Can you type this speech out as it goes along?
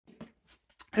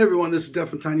Hey everyone, this is Def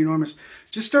from Tiny Enormous.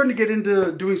 Just starting to get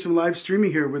into doing some live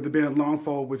streaming here with the band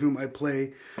Longfall, with whom I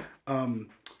play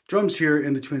drums here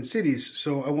in the Twin Cities.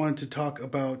 So I wanted to talk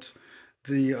about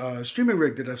the streaming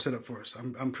rig that I've set up for us.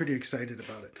 I'm pretty excited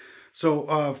about it.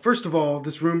 So first of all,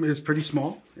 this room is pretty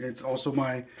small. It's also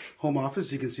my home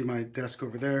office. You can see my desk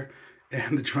over there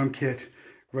and the drum kit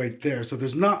right there. So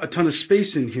there's not a ton of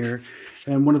space in here.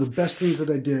 And one of the best things that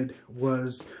I did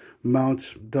was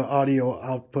mount the audio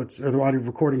outputs or the audio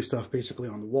recording stuff basically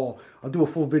on the wall. I'll do a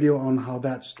full video on how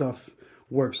that stuff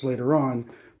works later on,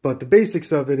 but the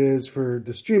basics of it is, for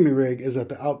the streaming rig, is that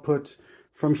the output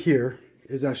from here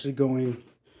is actually going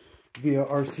via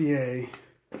RCA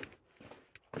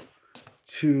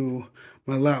to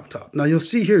my laptop. Now you'll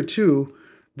see here too,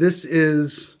 this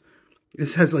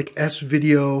has like S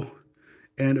video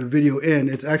and a video in.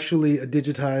 It's actually a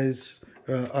digitized,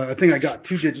 I think I got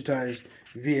 2 digitized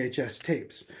VHS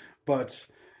tapes, but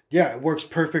yeah, it works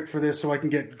perfect for this, so I can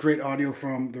get great audio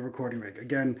from the recording rig.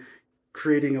 Again,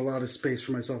 creating a lot of space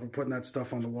for myself and putting that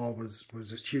stuff on the wall was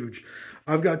just huge.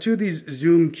 I've got 2 of these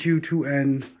Zoom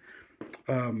Q2N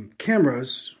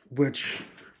cameras, which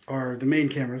are the main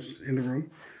cameras in the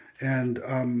room,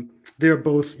 and they're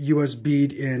both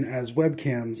USB'd in as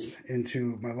webcams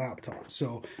into my laptop.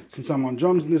 So since I'm on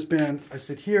drums in this band, I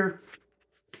sit here,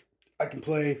 I can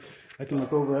play, I can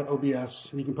look over at OBS,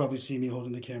 and you can probably see me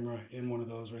holding the camera in one of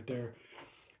those right there.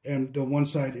 And the one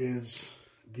side is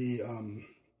the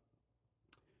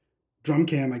drum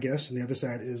cam, I guess, and the other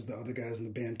side is the other guys in the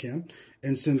band cam.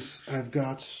 And since I've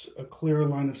got a clear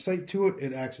line of sight to it,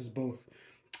 it acts as both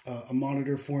a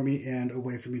monitor for me and a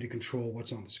way for me to control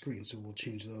what's on the screen. So we'll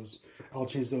change those. I'll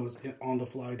change those on the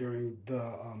fly during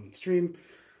the stream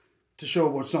to show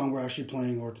what song we're actually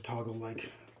playing, or to toggle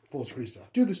like full screen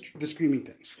stuff. Do the screaming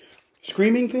things. The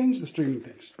streaming things.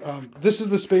 This is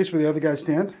the space where the other guys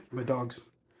stand. My dog's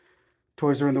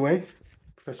toys are in the way.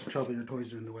 Professor Trouble, your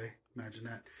toys are in the way. Imagine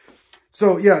that.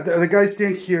 So yeah, the guys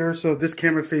stand here, so this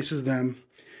camera faces them.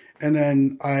 And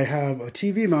then I have a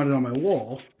TV mounted on my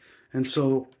wall. And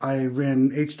so I ran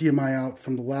HDMI out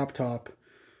from the laptop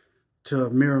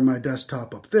to mirror my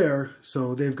desktop up there,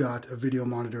 so they've got a video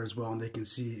monitor as well, and they can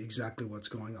see exactly what's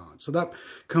going on. So that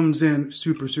comes in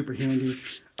super, super handy.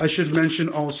 I should mention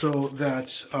also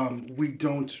that we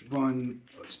don't run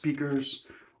speakers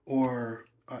or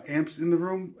amps in the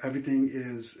room. Everything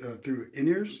is through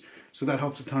in-ears, so that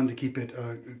helps a ton to keep it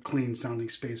a clean sounding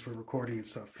space for recording and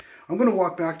stuff. I'm going to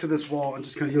walk back to this wall and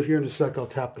just kind of, you'll hear in a sec, I'll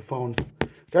tap the phone.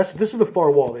 This is the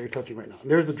far wall that you're touching right now. And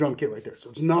there's the drum kit right there,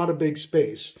 so it's not a big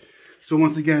space. So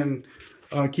once again,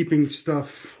 keeping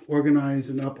stuff organized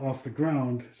and up off the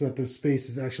ground so that the space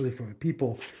is actually for the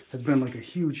people has been like a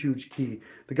huge, huge key.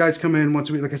 The guys come in once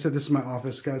a week. Like I said, this is my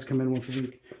office. Guys come in once a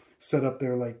week, set up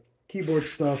their like keyboard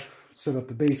stuff, set up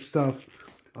the bass stuff,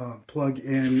 plug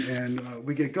in, and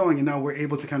we get going. And now we're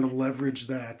able to kind of leverage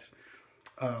that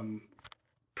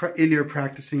in-ear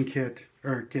practicing kit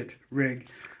rig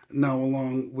now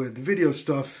along with video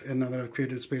stuff. And now that I've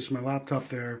created a space for my laptop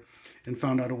there, and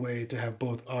found out a way to have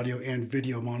both audio and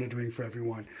video monitoring for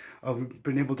everyone, we've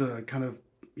been able to kind of,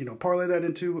 parlay that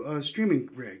into a streaming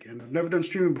rig. And I've never done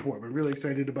streaming before, but really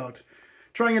excited about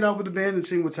trying it out with the band and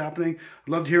seeing what's happening.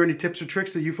 I'd love to hear any tips or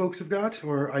tricks that you folks have got,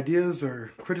 or ideas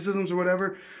or criticisms or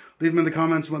whatever. Leave them in the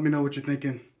comments and let me know what you're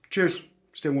thinking. Cheers.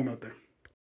 Stay warm out there.